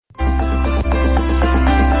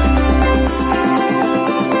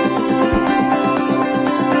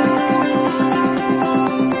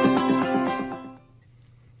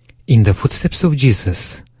the footsteps of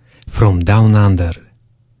Jesus from down under.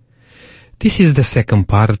 This is the second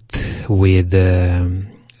part with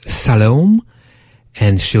Salome,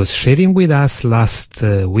 and she was sharing with us last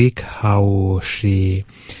week how she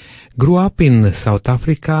grew up in South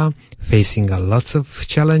Africa, facing lots of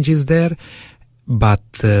challenges there, but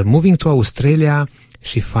moving to Australia,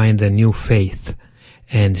 she found a new faith,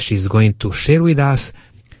 and she's going to share with us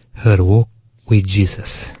her walk with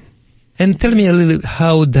Jesus. And tell me a little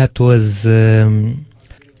how that was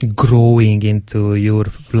growing into your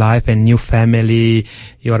life and new family.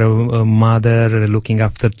 You're a mother looking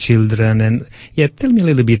after children, and tell me a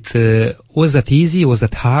little bit, was that easy? Was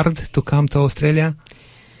that hard to come to Australia?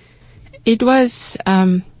 It was,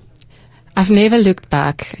 I've never looked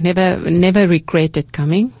back, never regretted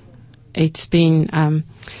coming. It's been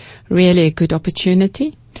really a good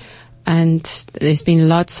opportunity, and there's been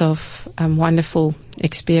lots of wonderful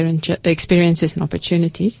experiences and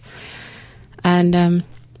opportunities. And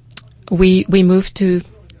we moved to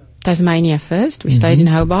Tasmania first. We stayed in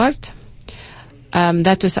Hobart.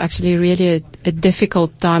 That was actually really a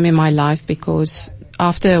difficult time in my life, because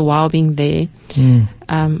after a while being there,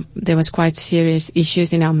 there was quite serious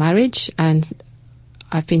issues in our marriage, and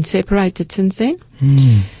I've been separated since then.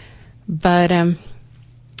 But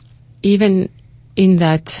even in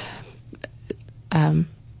that,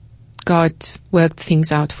 God worked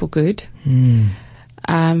things out for good.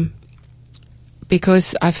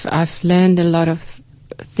 Because I've learned a lot of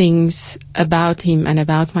things about Him and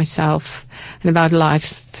about myself and about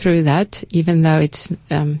life through that, even though it's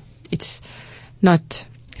not...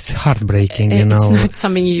 It's heartbreaking, It's not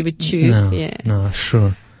something you would choose. No,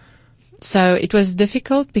 sure. So it was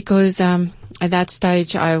difficult because at that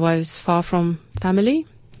stage I was far from family,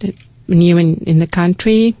 new in the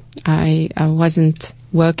country. I wasn't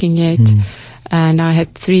working yet, and I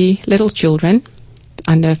had 3 little children,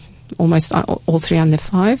 almost all 3 under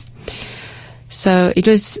 5. So it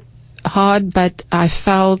was hard, but I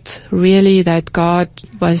felt really that God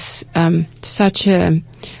was such a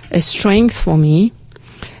strength for me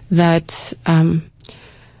that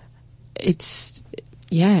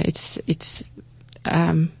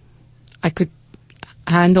I could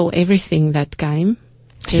handle everything that came,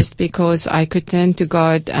 just because I could turn to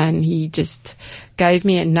God, and He just gave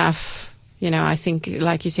me enough. I think,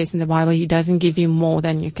 like He says in the Bible, He doesn't give you more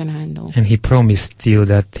than you can handle. And He promised you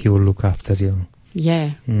that He will look after you.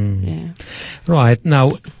 Yeah. Right.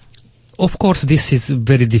 Now, of course, this is a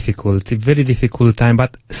very difficult time,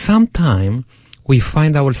 but sometime we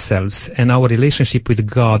find ourselves and our relationship with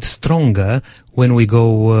God stronger when we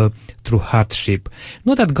go through hardship.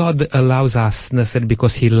 Not that God allows us necessarily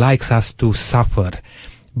because He likes us to suffer,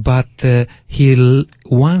 but He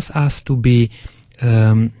wants us to be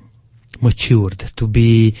matured, to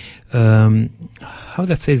be how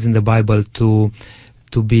that says in the Bible, to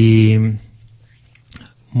be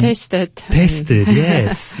tested.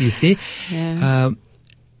 Yes, you see. Yeah.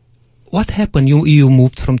 What happened? You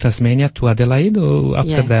moved from Tasmania to Adelaide, or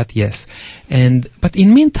after that? Yes. But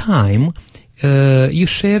in meantime, you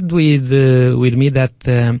shared with me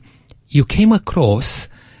that you came across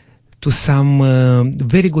to some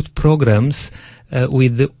very good programs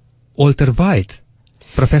with Walter White,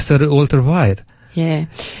 Professor Walter White. Yeah.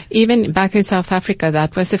 Even back in South Africa,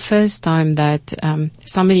 that was the first time that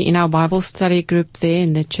somebody in our Bible study group there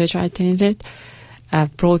in the church I attended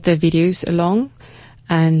brought the videos along,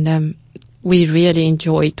 and we really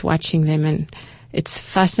enjoyed watching them, and it's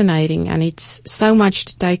fascinating, and it's so much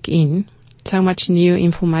to take in, so much new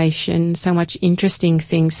information, so much interesting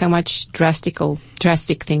things, so much drastic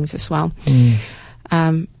things as well.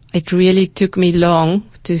 It really took me long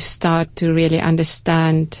to start to really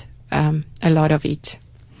understand a lot of it.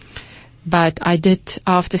 But I did,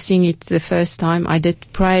 after seeing it the first time, I did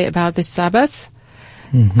pray about the Sabbath.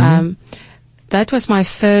 That was my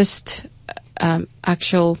first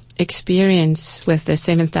actual experience with the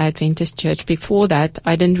Seventh-day Adventist Church. Before that,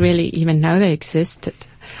 I didn't really even know they existed.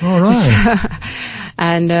 All right.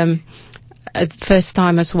 And first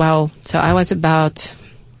time as well. So I was I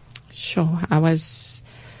was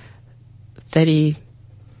 38,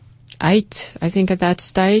 I think, at that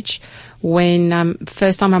stage, when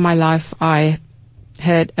first time in my life I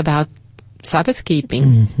heard about Sabbath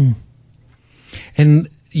keeping. And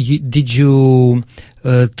did you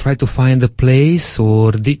try to find a place,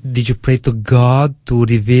 or did you pray to God to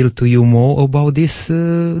reveal to you more about this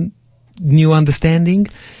new understanding?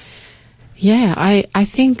 Yeah, I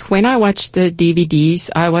think when I watched the DVDs,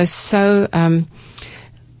 I was so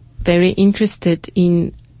very interested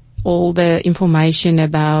in all the information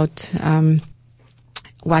about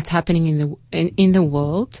what's happening in the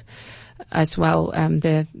world, as well,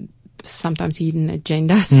 the sometimes hidden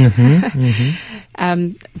agendas.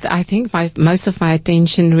 I think most of my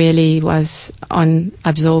attention really was on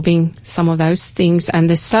absorbing some of those things. And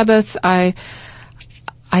the Sabbath, I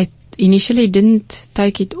initially didn't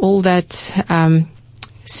take it all that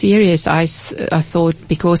serious. I thought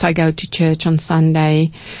because I go to church on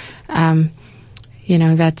Sunday,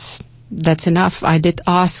 that's enough. I did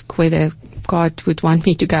ask whether God would want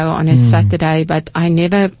me to go on a Saturday, but I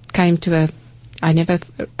never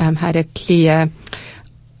had a clear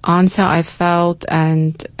answer. I felt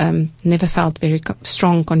and never felt very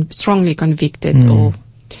strongly convicted.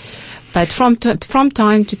 But from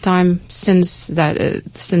time to time since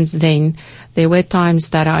then, there were times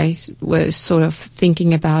that I was sort of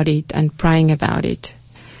thinking about it and praying about it.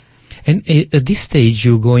 And at this stage,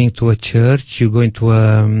 you're going to a church, you're going to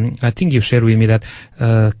I think you shared with me that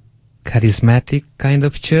charismatic kind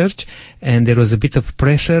of church, and there was a bit of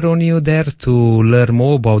pressure on you there to learn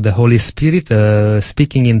more about the Holy Spirit,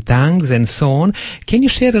 speaking in tongues and so on. Can you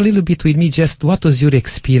share a little bit with me just what was your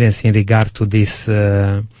experience in regard to this?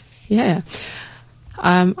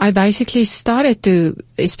 I basically started to,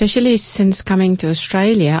 especially since coming to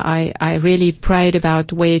Australia, I really prayed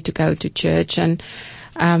about where to go to church, and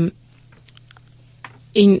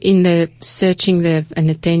in the searching and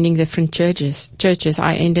attending different churches,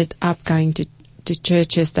 I ended up going to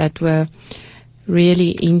churches that were really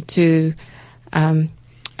into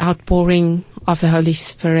outpouring of the Holy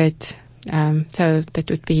Spirit. So that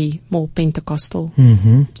would be more Pentecostal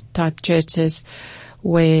type churches,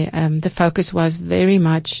 where the focus was very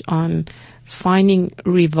much on finding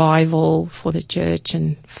revival for the church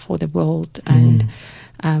and for the world, and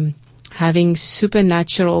having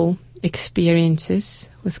supernatural experiences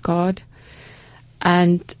with God.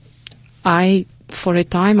 And for a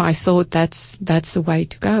time, I thought that's the way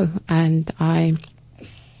to go. And I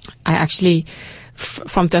actually,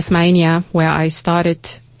 from Tasmania, where I started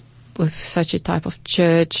with such a type of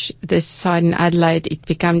church, this side in Adelaide, it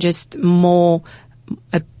became just more,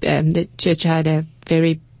 the church had a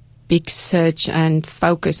very big search and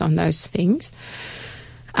focus on those things.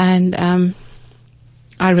 And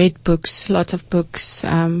I read books, lots of books.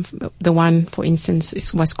 The one, for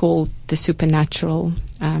instance, was called The Supernatural.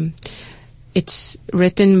 It's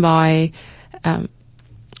written by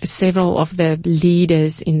several of the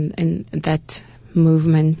leaders in that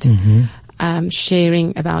movement,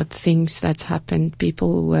 sharing about things that's happened.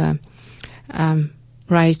 People who were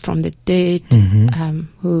raised from the dead,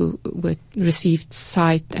 who received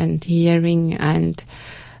sight and hearing, and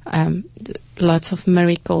lots of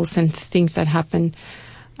miracles and things that happen.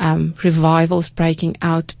 Revivals breaking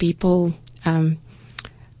out, people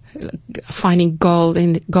finding gold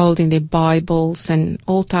in their Bibles, and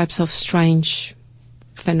all types of strange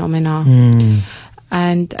phenomena.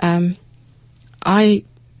 And I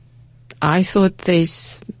thought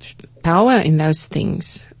there's power in those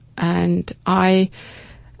things, and I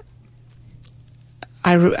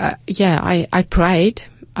prayed.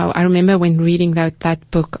 I remember when reading that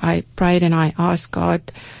book, I prayed and I asked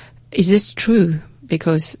God, "Is this true?"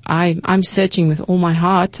 Because I'm searching with all my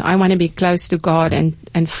heart. I want to be close to God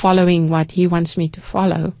and following what He wants me to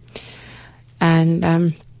follow. And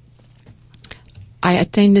I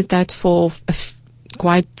attended that for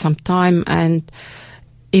quite some time, and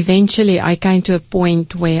eventually I came to a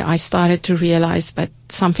point where I started to realize that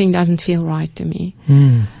something doesn't feel right to me.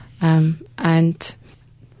 And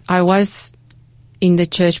I was in the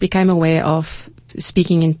church, became aware of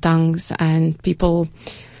speaking in tongues, and people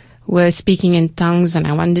were speaking in tongues, and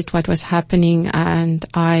I wondered what was happening, and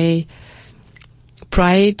I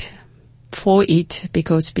prayed for it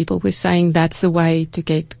because people were saying that's the way to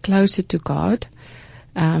get closer to God,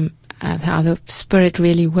 how the Spirit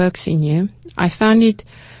really works in you. I found it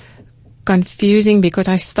confusing because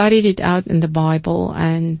I studied it out in the Bible,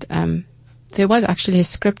 and there was actually one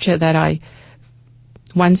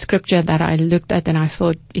scripture that I looked at, and I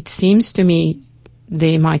thought, it seems to me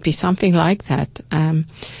there might be something like that.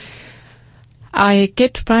 I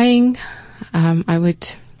kept praying. I would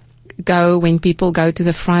go when people go to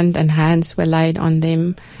the front and hands were laid on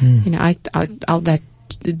them. I'll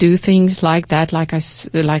do things like that, like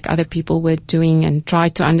other people were doing, and try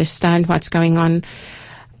to understand what's going on.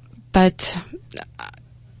 But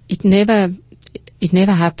it never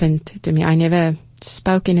happened to me. I never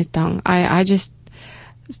spoke in a tongue. I just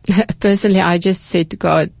personally, I just said to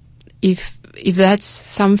God, if that's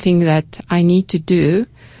something that I need to do,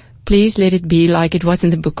 please let it be like it was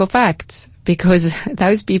in the book of Acts, because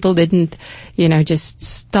those people didn't, just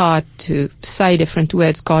start to say different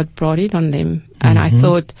words. God brought it on them. And I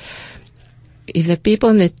thought, if the people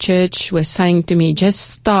in the church were saying to me,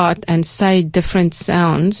 just start and say different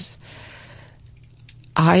sounds,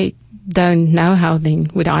 I don't know how then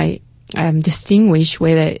would I distinguish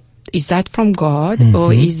whether is that from God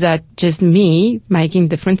or is that just me making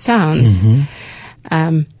different sounds.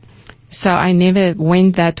 So I never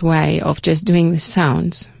went that way of just doing the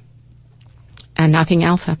sounds, and nothing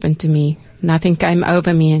else happened to me. Nothing came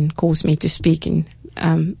over me and caused me to speak in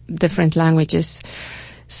different languages.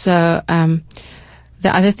 So the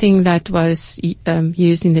other thing that was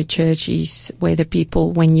used in the church is where the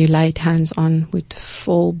people, when you laid hands on, would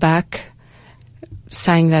fall back,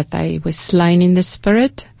 saying that they were slain in the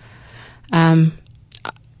spirit. I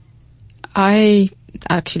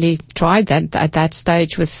actually tried that at that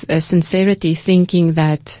stage with sincerity, thinking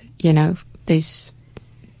that,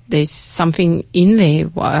 there's something in there,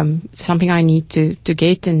 something I need to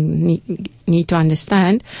get and need to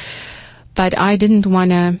understand. But I didn't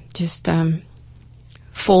want to just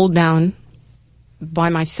fall down by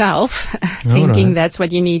myself, thinking that's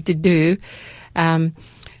what you need to do.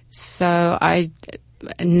 So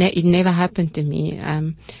it never happened to me.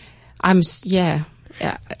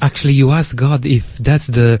 Actually, you asked God if that's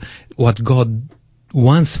what God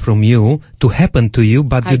wants from you to happen to you,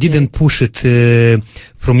 but you didn't push it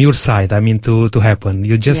from your side. I mean, to happen.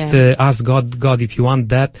 You just asked God, if you want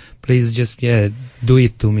that, please just do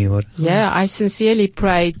it to me. Or I sincerely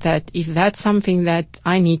prayed that if that's something that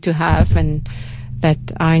I need to have and that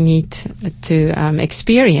I need to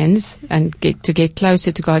experience and get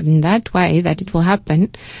closer to God in that way, that it will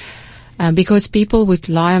happen. Because people would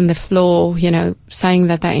lie on the floor, saying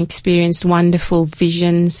that they experienced wonderful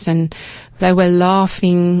visions, and they were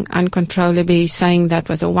laughing uncontrollably, saying that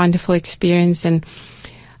was a wonderful experience. And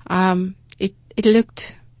it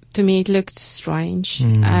looked strange.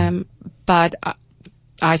 But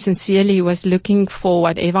I sincerely was looking for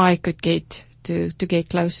whatever I could get to get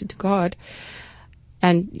closer to God.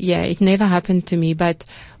 And it never happened to me. But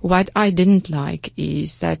what I didn't like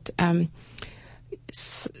is that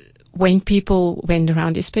when people went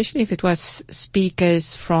around, especially if it was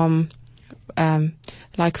speakers from,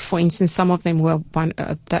 like for instance, some of them were one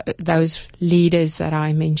of those leaders that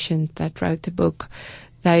I mentioned that wrote the book.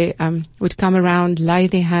 They would come around, lay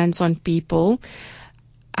their hands on people,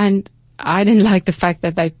 and I didn't like the fact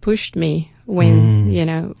that they pushed me when,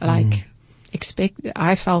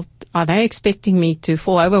 I felt, are they expecting me to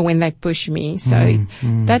fall over when they push me? So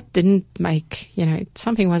that didn't make,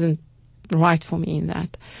 something wasn't right for me in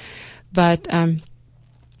that. But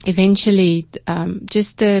eventually,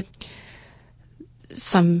 just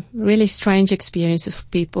some really strange experiences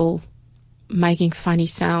of people making funny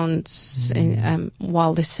sounds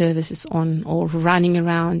while the service is on, or running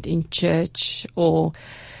around in church, or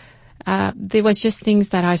there was just things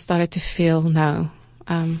that I started to feel no.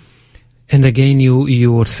 And again,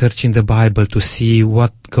 you were searching the Bible to see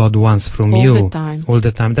what God wants from you. All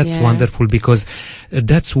the time. That's wonderful, because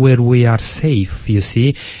that's where we are safe, you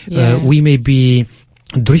see. We may be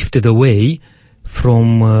drifted away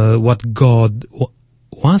from what God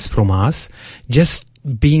wants from us, just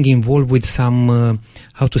being involved with some,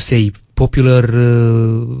 popular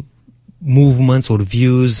movements or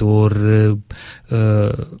views or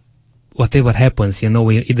whatever happens,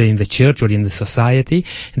 either in the church or in the society.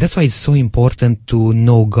 And that's why it's so important to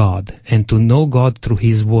know God, and to know God through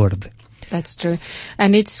His Word. That's true.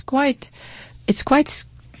 And it's quite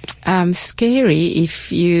scary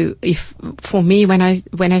if for me, when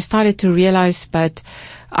I started to realize, but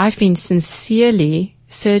I've been sincerely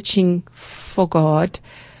searching for God,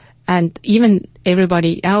 and even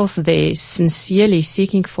everybody else there sincerely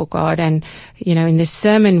seeking for God. And, in the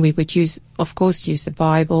sermon we would use the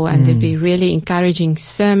Bible, and there'd be really encouraging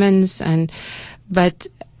sermons, but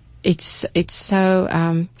it's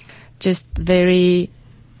so, just very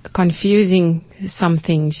confusing, some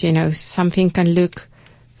things, something can look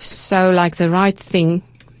so like the right thing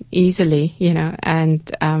easily,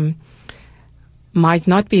 and, might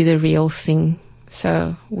not be the real thing.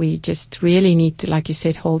 So we just really need to, like you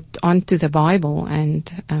said, hold on to the Bible and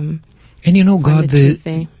God,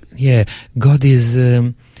 God is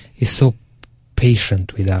so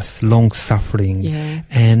patient with us, long suffering,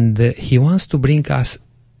 and He wants to bring us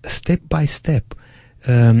step by step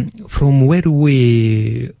from where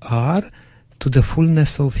we are to the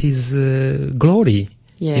fullness of His glory.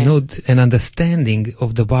 An understanding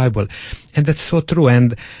of the Bible. And that's so true.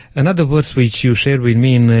 And another verse which you shared with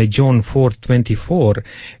me in John 4:24,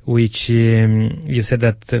 which you said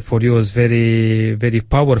that for you was very, very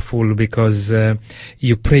powerful, because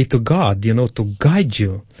you pray to God, to guide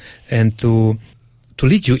you and to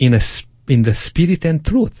lead you in the Spirit and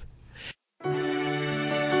truth.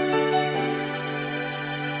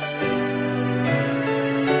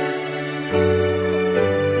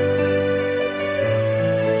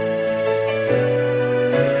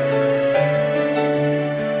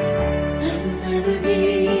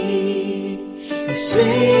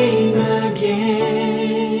 same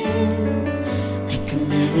again. I can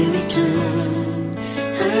never return.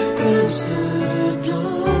 I've closed the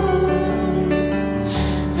door.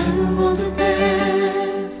 I will walk the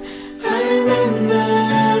path. I ran the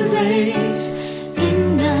race,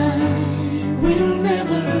 and I will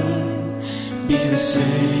never be the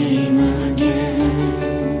same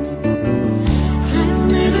again. I'll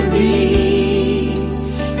never be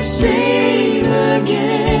the same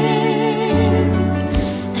again.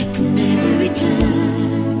 I can never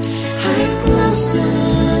return. I've closed the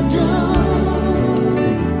door.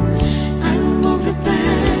 I will walk the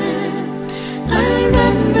path. I'll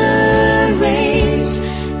run the race,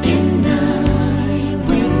 and I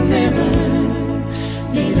will never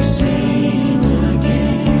be the same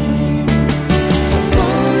again.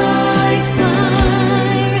 Fall like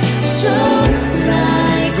fire, soar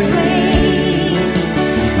like rain,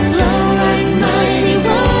 flow like mighty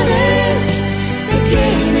waters,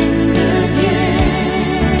 again and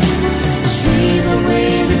again. Sweep away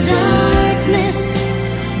the darkness,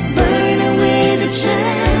 burn away the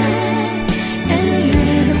chaff, and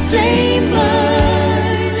let a flame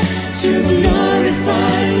burn to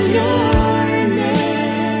glorify your name.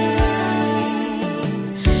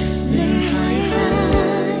 Their higher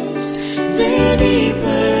heights, their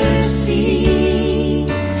deeper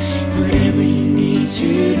seas, whatever you need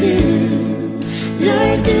to do,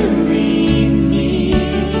 Lord, do in me.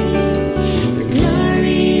 The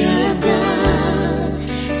glory of God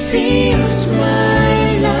fills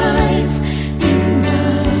my life, and I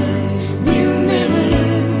will never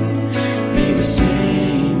be the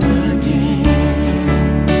same again.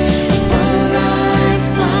 Fall like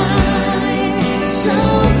fire,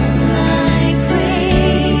 soar like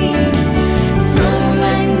rain, flow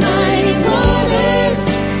like mighty waters,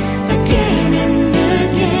 again and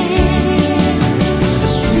again.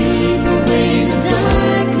 Sweep away the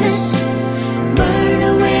darkness, burn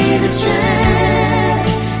away the chaff,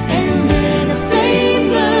 and let a flame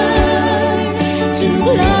burn to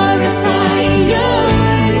glorify your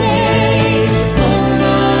name. Fall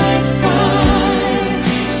like fire,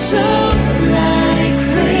 soar like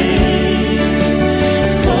rain,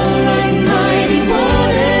 fall like mighty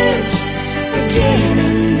waters, again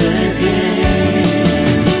and again.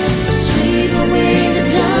 Sweep away the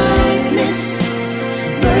darkness,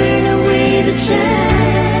 burn away the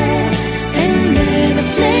chaff, and let a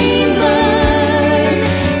flame burn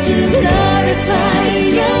to glorify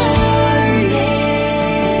your name.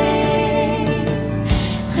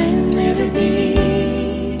 I'll never be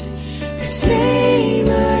the same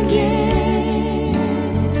again.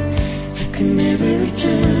 I can never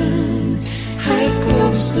return. I've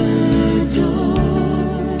closed the door.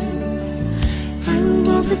 I will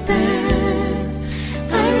walk the path.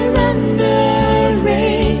 I'll run the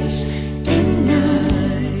race, and I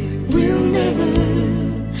will never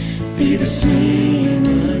be the same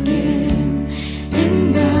again.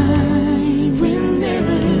 And I will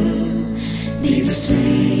never be the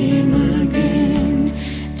same again.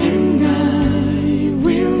 And I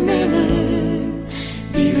will never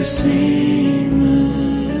be the same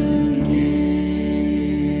again.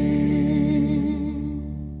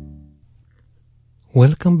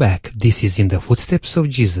 Welcome back. This is In the Footsteps of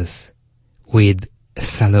Jesus with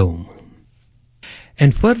Salome.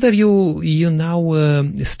 And further, you now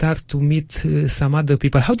start to meet some other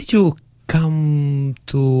people. How did you come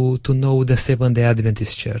to know the Seventh-day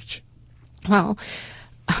Adventist Church? Well,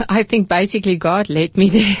 I think basically God led me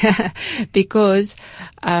there because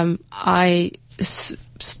I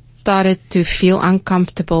started to feel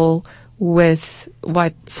uncomfortable with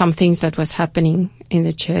some things that was happening in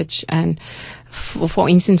the church. And for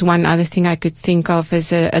instance, one other thing I could think of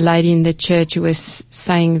is a lady in the church who was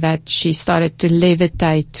saying that she started to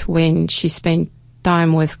levitate when she spent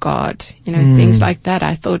time with God, things like that.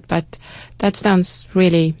 I thought, but that sounds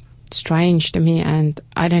really strange to me, and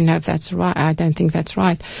I don't know if that's right. I don't think that's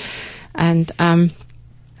right. And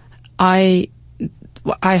I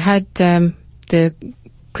had the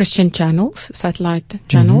Christian channels, satellite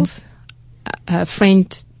channels. A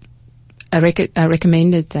friend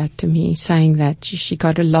recommended that to me, saying that she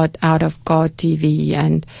got a lot out of God TV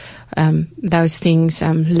and those things,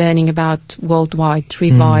 learning about worldwide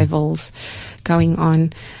revivals going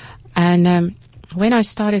on. And when I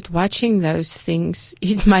started watching those things,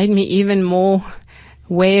 it made me even more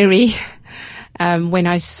wary when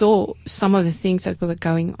I saw some of the things that were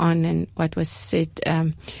going on and what was said.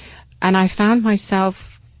 And I found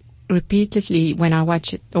myself repeatedly when I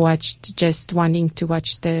watched just wanting to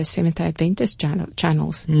watch the Seventh-day Adventist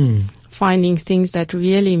channels, finding things that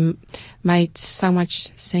really made so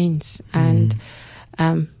much sense and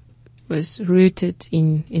was rooted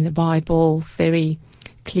in the Bible very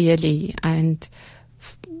clearly, and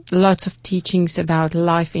lots of teachings about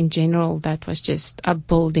life in general that was just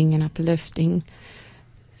upbuilding and uplifting.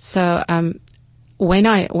 So when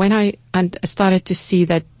I started to see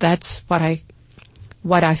that that's what I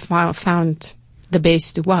found the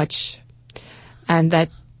best to watch, and that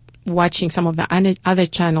watching some of the other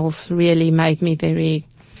channels really made me very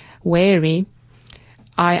wary,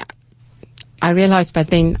 I realized, but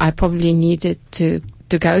then I probably needed to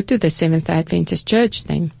go to the Seventh Adventist Church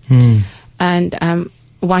then. And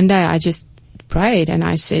one day I just prayed and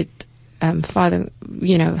I said, Father,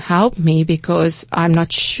 help me, because I'm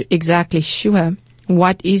not exactly sure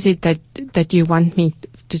what is it that you want me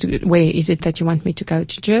to do. Where is it that you want me to go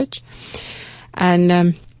to church?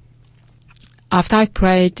 And after I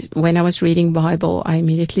prayed, when I was reading Bible, I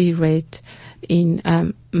immediately read in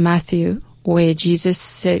Matthew, where Jesus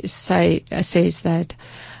says that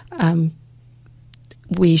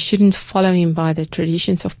we shouldn't follow him by the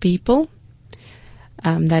traditions of people,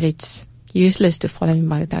 that it's useless to follow him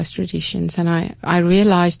by those traditions. And I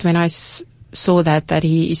realized when I saw that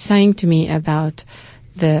he is saying to me about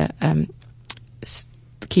the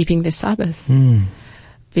keeping the Sabbath.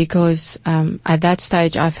 Because at that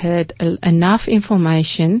stage I've heard enough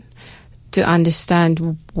information to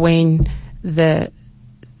understand when the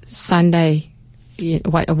Sunday,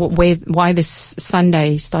 why this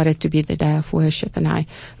Sunday started to be the day of worship, and I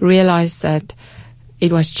realized that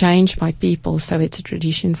it was changed by people, so it's a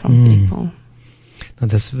tradition from people. No,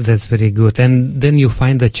 that's very good. And then you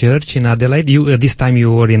find the church in Adelaide. This time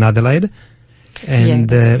you were in Adelaide. And yeah,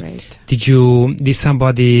 that's right. Did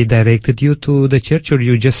somebody directed you to the church, or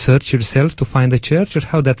you just search yourself to find the church, or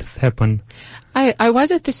how that happened? I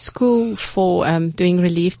was at the school for doing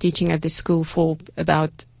relief teaching at the school for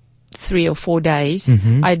about 3 or 4 days.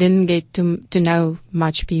 Mm-hmm. I didn't get to know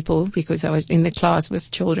much people because I was in the class with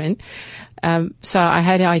children. So I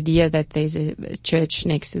had an idea that there's a church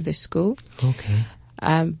next to the school. Okay.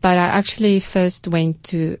 But I actually first went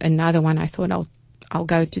to another one. I thought I'll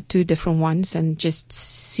go to 2 different ones and just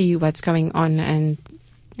see what's going on. And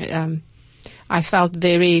I felt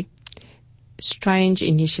very strange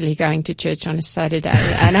initially going to church on a Saturday,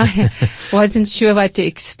 and I wasn't sure what to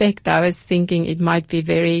expect. I was thinking it might be a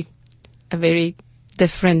very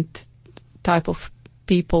different type of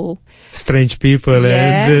people. Strange people.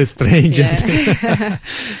 Yeah. And strange. Yeah.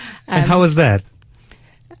 And how was that?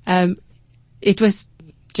 It was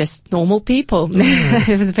just normal people.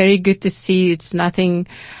 It was very good to see. It's nothing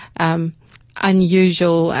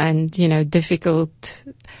unusual and, difficult.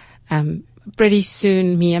 Pretty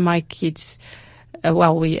soon, me and my kids,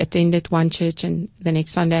 we attended one church and the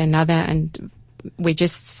next Sunday another, and we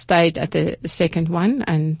just stayed at the second one.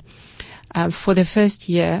 And for the first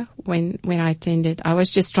year, when I attended, I was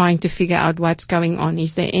just trying to figure out what's going on.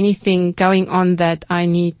 Is there anything going on that I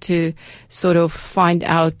need to sort of find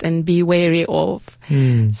out and be wary of?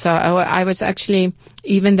 So I was actually,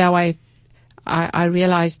 even though I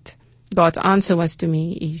realized God's answer was to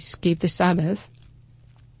me is keep the Sabbath,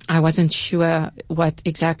 I wasn't sure what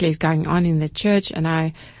exactly is going on in the church, and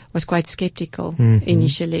I was quite skeptical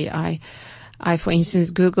initially. I, for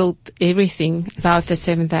instance, Googled everything about the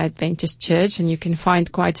Seventh Adventist Church, and you can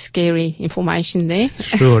find quite scary information there.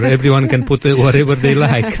 Sure, everyone can put whatever they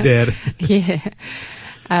like there. Yeah.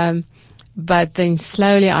 But then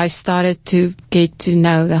slowly I started to get to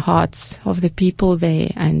know the hearts of the people there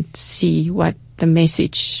and see what the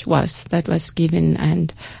message was that was given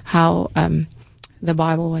and how the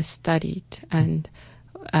Bible was studied. And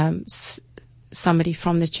somebody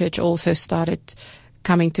from the church also started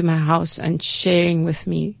coming to my house and sharing with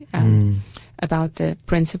me about the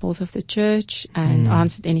principles of the church and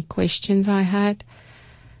answered any questions I had.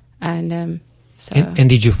 And so. And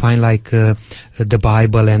did you find the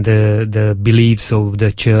Bible and the beliefs of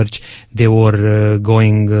the church, they were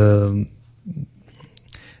going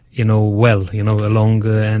along,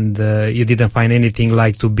 and you didn't find anything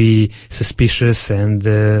like to be suspicious, and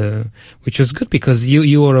which was good, because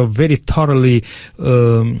you are a very thoroughly,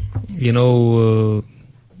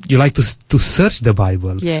 you like to search the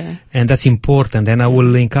Bible. Yeah. And that's important. And I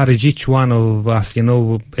will encourage each one of us,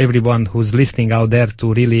 everyone who's listening out there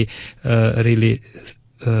to really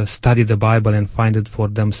study the Bible and find it for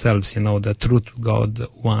themselves, the truth God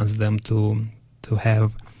wants them to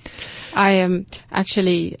have. I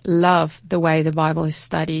actually love the way the Bible is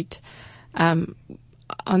studied. On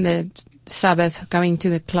the Sabbath, going to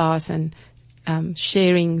the class and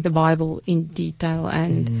sharing the Bible in detail,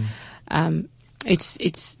 and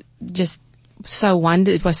it's just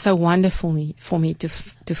it was so wonderful for me to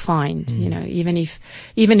find, you know, even if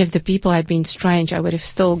the people had been strange, I would have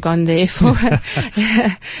still gone there for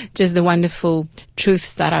just the wonderful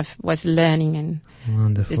truths that I was learning. And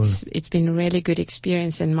Wonderful. it's been a really good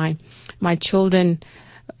experience. And my children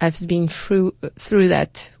have been through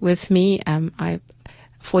that with me.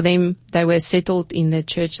 For them, they were settled in the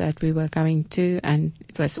church that we were going to, and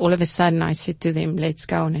it was all of a sudden I said to them, let's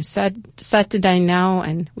go on a Saturday now,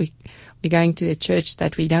 and we're going to a church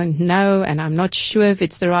that we don't know, and I'm not sure if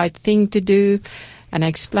it's the right thing to do. And I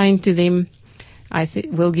explained to them,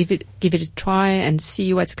 we'll give it a try and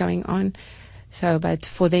see what's going on. So, but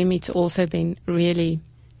for them, it's also been really,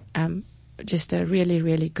 just a really,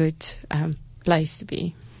 really good place to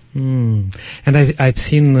be. And I've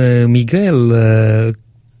seen Miguel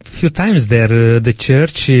few times there, the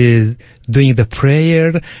church doing the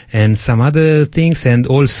prayer and some other things, and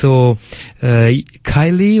also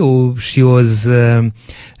Kylie, she was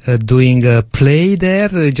doing a play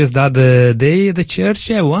there just the other day at the church.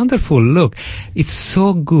 Yeah, wonderful. Look, it's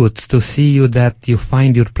so good to see you that you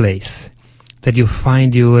find your place, that you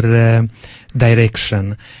find your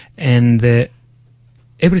direction, and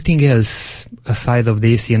everything else aside of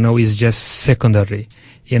this, you know, is just secondary.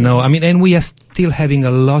 You know, I mean, and we are still having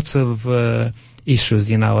a lots of issues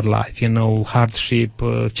in our life, you know, hardship,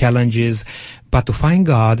 challenges, but to find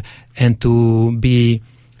God and to be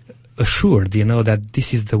assured, you know, that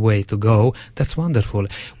this is the way to go, that's wonderful.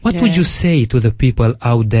 What would you say to the people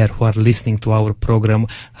out there who are listening to our program?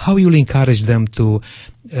 How you'll encourage them to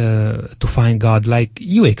find God like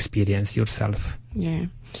you experience yourself? Yeah,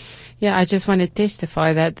 I just want to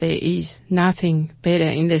testify that there is nothing better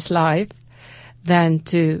in this life than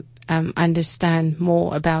to understand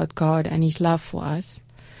more about God and His love for us.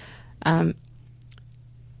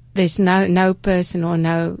 There's no person or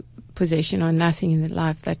no possession or nothing in the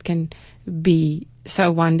life that can be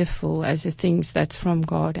so wonderful as the things that's from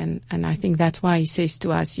God. And I think that's why He says to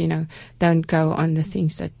us, you know, don't go on the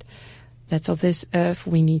things that's of this earth.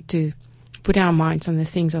 We need to put our minds on the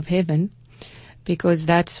things of heaven, because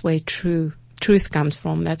that's where truth comes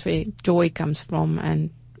from. That's where joy comes from, and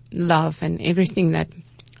love and everything that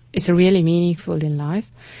is really meaningful in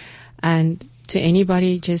life. And to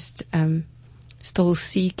anybody just still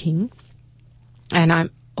seeking, and I'm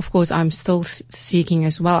still seeking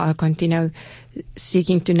as well. I continue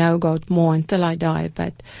seeking to know God more until I die.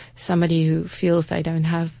 But somebody who feels they don't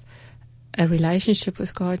have a relationship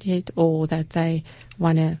with God yet, or that they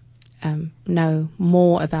want to know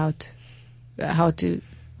more about how to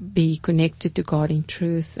be connected to God in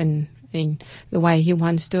truth and in the way He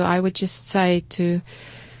wants to, I would just say to,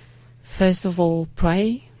 first of all,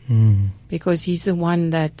 pray, because He's the one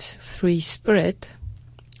that through His Spirit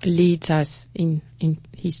leads us in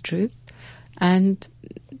His truth. And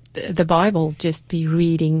the Bible, just be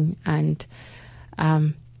reading and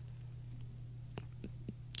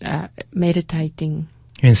meditating.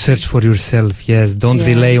 And search for yourself, yes. Don't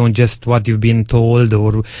rely on just what you've been told,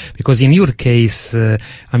 or because in your case, I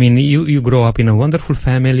mean, you grow up in a wonderful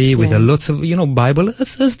family with a lots of, you know, Bible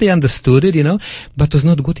as they understood it, you know, but it was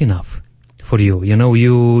not good enough for you. You know,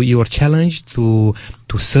 you were challenged to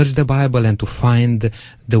search the Bible and to find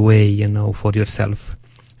the way, you know, for yourself.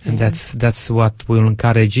 And that's what we'll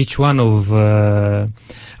encourage each one of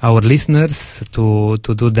our listeners to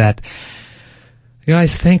do that.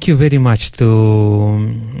 Guys, thank you very much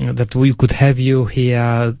that we could have you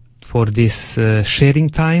here for this sharing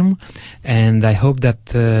time, and I hope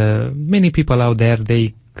that many people out there,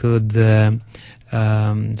 they could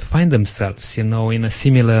find themselves, you know, in a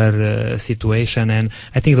similar situation, and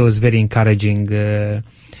I think it was very encouraging to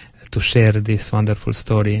share this wonderful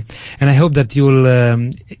story. And I hope that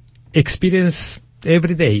you'll experience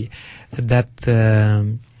every day that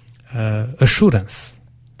assurance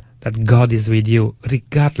that God is with you,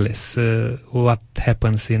 regardless what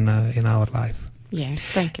happens in our life. Yeah,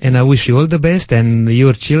 thank you. And I wish you all the best, and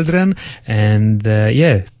your children, and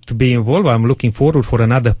to be involved. I'm looking forward for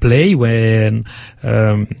another play when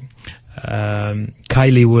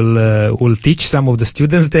Kylie will teach some of the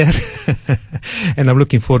students there, and I'm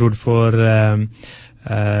looking forward for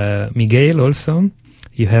Miguel also.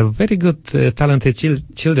 You have very good, talented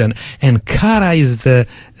children, and Cara is the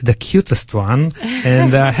cutest one,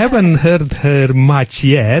 and I haven't heard her much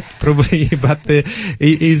yet, probably, but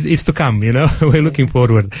is to come, you know. We're looking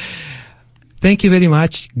forward. Thank you very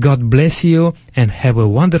much. God bless you, and have a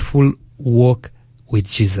wonderful walk with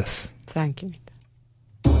Jesus. Thank you.